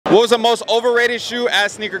What was the most overrated shoe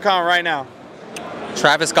at SneakerCon right now?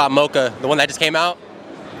 Travis Scott Mocha, the one that just came out,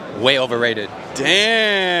 way overrated.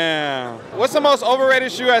 Damn. What's the most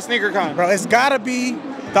overrated shoe at SneakerCon? Bro, it's gotta be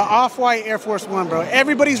the Off-White Air Force One, bro.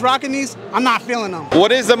 Everybody's rocking these. I'm not feeling them.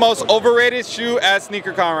 What is the most overrated shoe at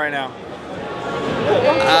SneakerCon right now?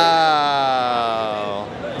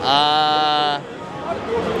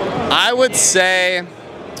 I would say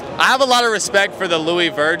I have a lot of respect for the Louis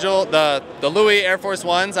Virgil, the Louis Air Force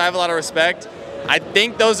Ones. I have a lot of respect. I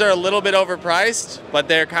think those are a little bit overpriced, but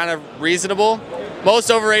they're kind of reasonable.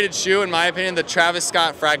 Most overrated shoe, in my opinion, the Travis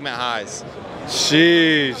Scott Fragment Highs.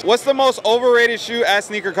 Jeez. What's the most overrated shoe at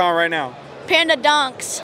SneakerCon right now? Panda Dunks.